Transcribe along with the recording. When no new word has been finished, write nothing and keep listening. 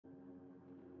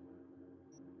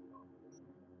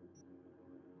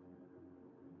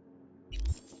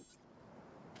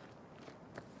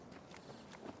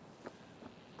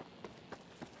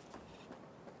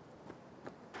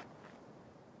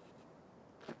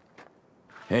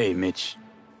Hey, Mitch.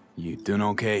 You doing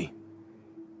okay?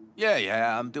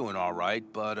 Yeah, I'm doing all right,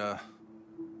 but,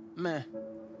 meh.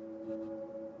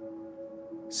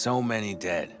 So many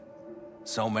dead.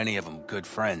 So many of them good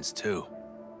friends, too.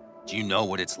 Do you know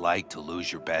what it's like to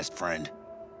lose your best friend?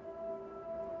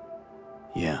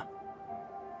 Yeah.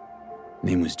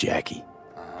 Name was Jackie.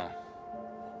 Uh-huh.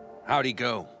 How'd he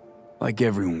go? Like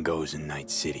everyone goes in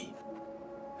Night City.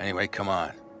 Anyway, come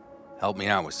on. Help me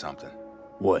out with something.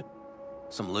 What?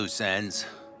 Some loose ends.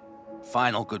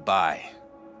 Final goodbye.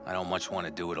 I don't much want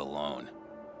to do it alone.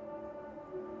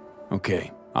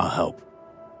 Okay, I'll help.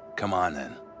 Come on,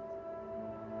 then.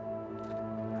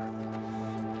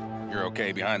 You're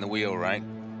okay behind the wheel, right?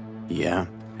 Yeah,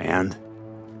 and?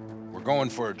 We're going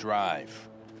for a drive.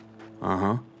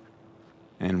 Uh-huh.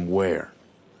 And where?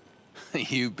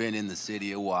 You've been in the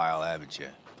city a while, haven't you?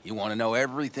 You want to know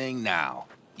everything now.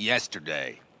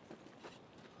 Yesterday.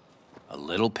 A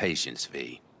little patience,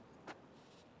 V.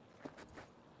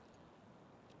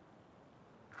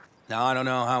 Now, I don't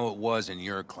know how it was in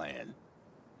your clan,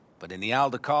 but in the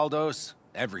Aldecaldos,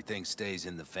 everything stays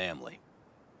in the family.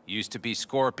 Used to be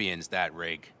Scorpions, that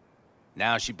rig.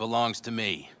 Now she belongs to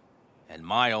me, and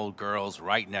my old girl's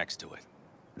right next to it.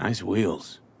 Nice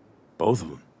wheels. Both of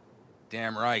them.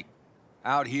 Damn right.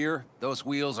 Out here, those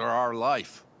wheels are our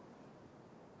life.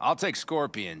 I'll take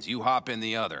Scorpions, you hop in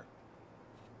the other.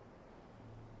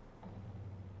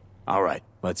 All right,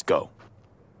 let's go.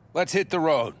 Let's hit the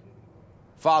road.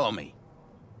 Follow me.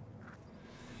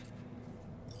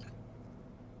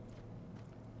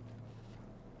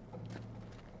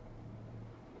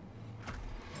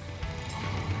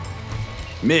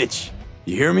 Mitch,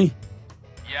 you hear me?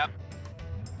 Yep.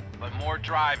 But more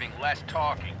driving, less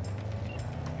talking.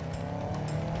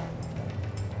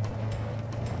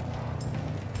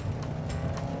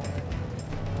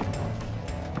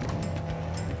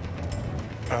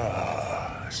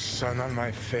 Sun on my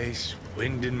face,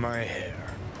 wind in my hair.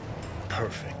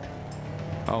 Perfect.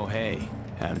 Oh, hey.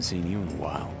 Haven't seen you in a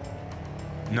while.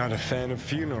 Not a fan of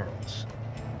funerals.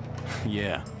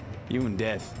 Yeah, you and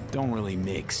death don't really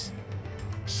mix.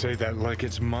 Say that like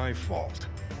it's my fault.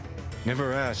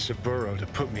 Never asked Saburo to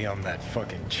put me on that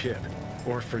fucking chip,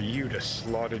 or for you to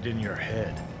slot it in your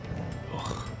head.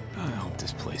 Ugh, I hope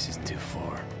this place isn't too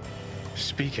far.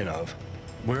 Speaking of,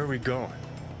 where are we going?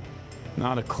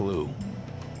 Not a clue.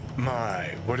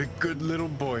 My, what a good little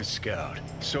Boy Scout.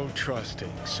 So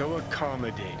trusting, so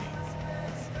accommodating.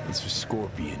 It's for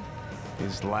Scorpion.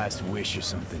 His last wish or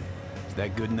something. Is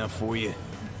that good enough for you?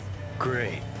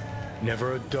 Great.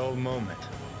 Never a dull moment.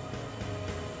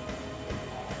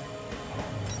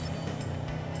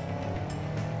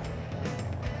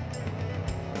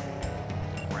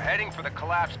 We're heading for the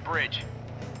collapsed bridge.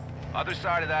 Other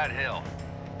side of that hill.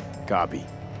 Copy.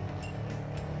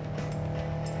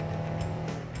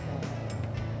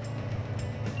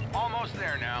 Almost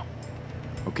there now.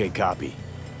 Okay, copy.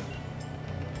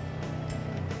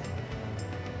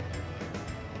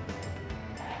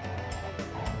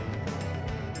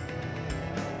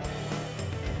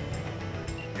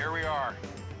 Here we are.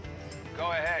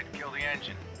 Go ahead, kill the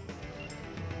engine.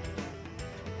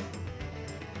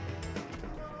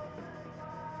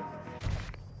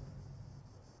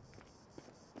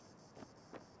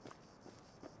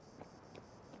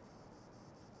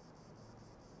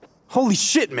 Holy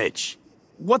shit, Mitch!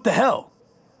 What the hell?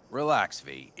 Relax,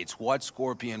 V. It's what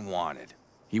Scorpion wanted.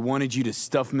 He wanted you to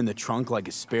stuff him in the trunk like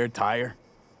a spare tire?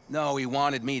 No, he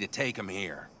wanted me to take him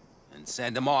here and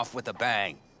send him off with a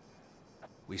bang.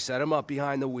 We set him up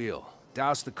behind the wheel,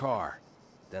 douse the car,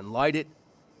 then light it,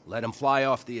 let him fly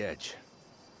off the edge.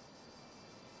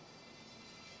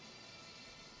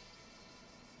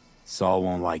 Saul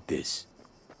won't like this.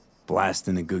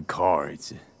 Blasting a good car,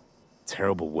 it's a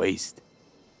terrible waste.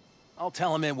 I'll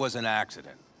tell him it was an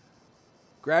accident.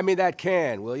 Grab me that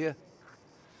can, will you?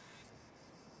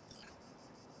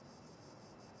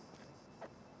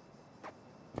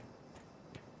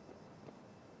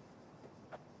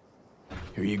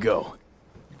 Here you go.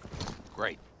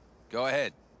 Great. Go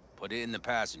ahead. Put it in the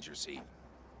passenger seat.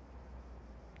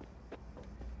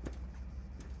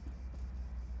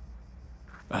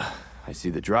 I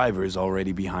see the driver is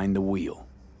already behind the wheel.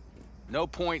 No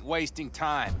point wasting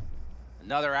time.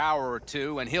 Another hour or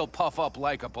two, and he'll puff up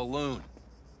like a balloon.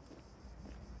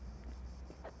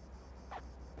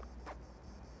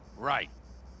 Right.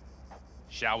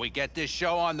 Shall we get this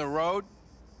show on the road?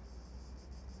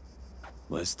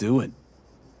 Let's do it.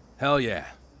 Hell yeah.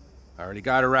 I already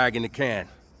got a rag in the can.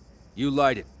 You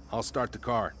light it. I'll start the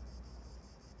car.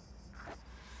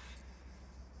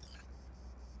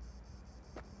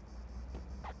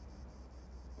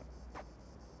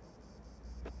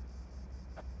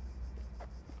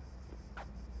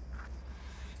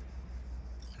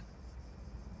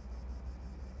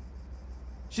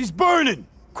 She's burning!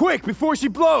 Quick, before she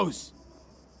blows!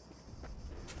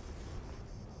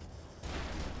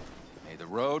 May the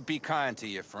road be kind to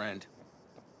you, friend.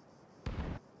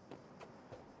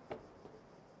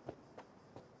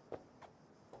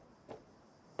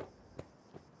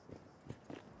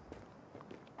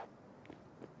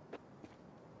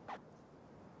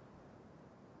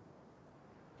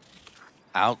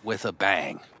 Out with a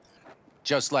bang.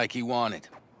 Just like he wanted.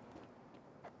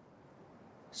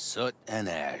 Soot and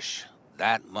ash.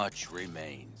 That much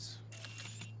remains.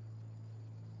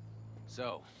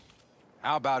 So,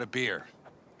 how about a beer?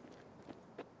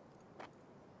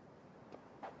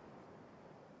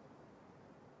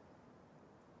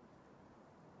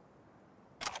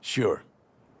 Sure.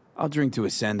 I'll drink to a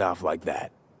send-off like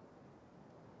that.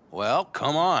 Well,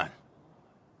 come on.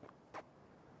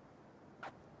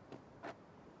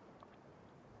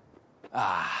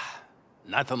 Ah,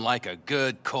 nothing like a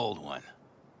good cold one.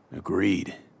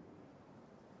 Agreed.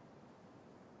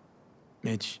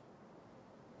 Mitch,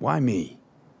 why me?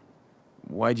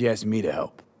 Why'd you ask me to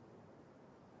help?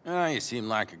 You seem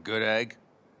like a good egg.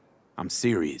 I'm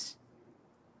serious.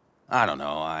 I don't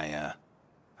know, I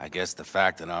guess the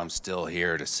fact that I'm still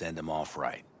here to send him off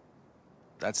right.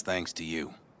 That's thanks to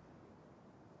you.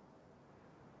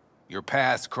 Your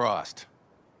paths crossed.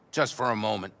 Just for a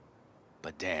moment.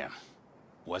 But damn,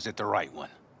 was it the right one?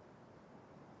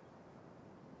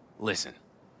 Listen,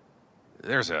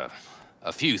 there's a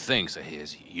few things of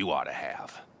his you ought to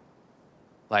have.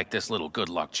 Like this little good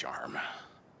luck charm.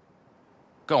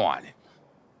 Go on,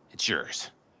 it's yours.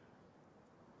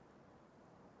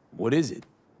 What is it?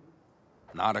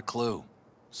 Not a clue.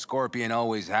 Scorpion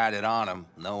always had it on him,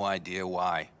 no idea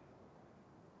why.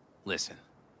 Listen,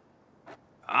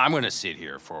 I'm gonna sit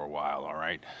here for a while, all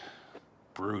right?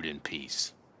 Brood in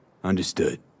peace.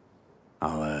 Understood.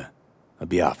 I'll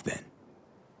be off then.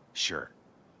 Sure.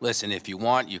 Listen, if you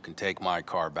want, you can take my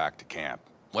car back to camp.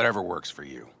 Whatever works for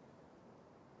you.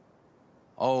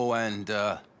 Oh, and,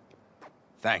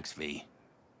 thanks, V.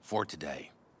 For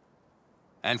today.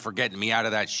 And for getting me out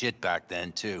of that shit back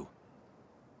then, too.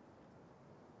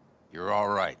 You're all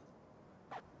right.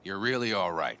 You're really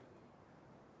all right.